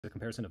A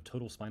comparison of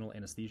total spinal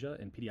anesthesia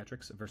in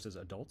pediatrics versus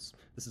adults.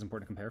 This is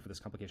important to compare for this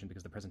complication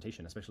because the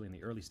presentation, especially in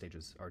the early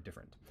stages, are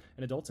different.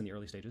 In adults, in the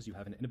early stages, you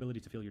have an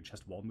inability to feel your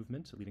chest wall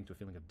movement, leading to a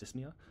feeling of dyspnea.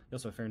 You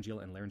also have pharyngeal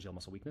and laryngeal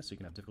muscle weakness, so you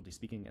can have difficulty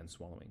speaking and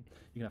swallowing.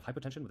 You can have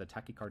hypotension with a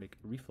tachycardic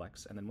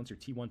reflex, and then once your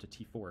T1 to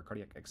T4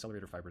 cardiac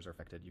accelerator fibers are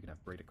affected, you can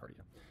have bradycardia.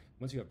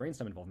 Once you have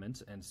brainstem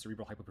involvement and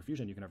cerebral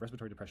hypoperfusion, you can have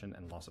respiratory depression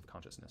and loss of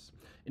consciousness.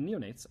 In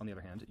neonates, on the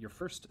other hand, your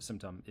first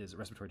symptom is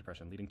respiratory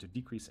depression, leading to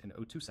decrease in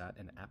O2 sat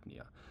and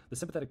apnea. The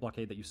sympathetic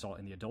blockade that you saw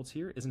in the adults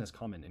here isn't as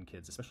common in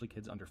kids, especially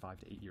kids under 5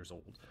 to 8 years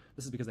old.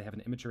 This is because they have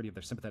an immaturity of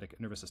their sympathetic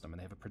nervous system and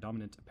they have a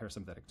predominant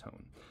parasympathetic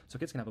tone. So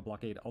kids can have a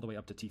blockade all the way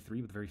up to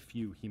T3 with very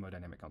few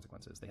hemodynamic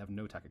consequences. They have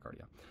no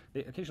tachycardia.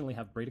 They occasionally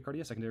have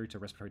bradycardia secondary to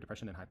respiratory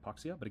depression and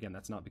hypoxia, but again,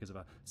 that's not because of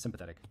a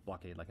sympathetic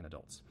blockade like in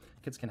adults.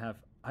 Kids can have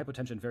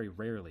hypotension very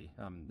rarely.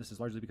 This is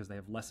largely because they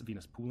have less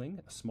venous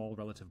pooling, a small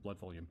relative blood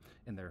volume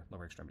in their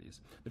lower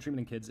extremities. The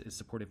treatment in kids is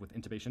supportive with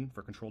intubation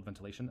for controlled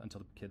ventilation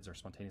until the kids are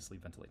spontaneously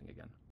ventilating again.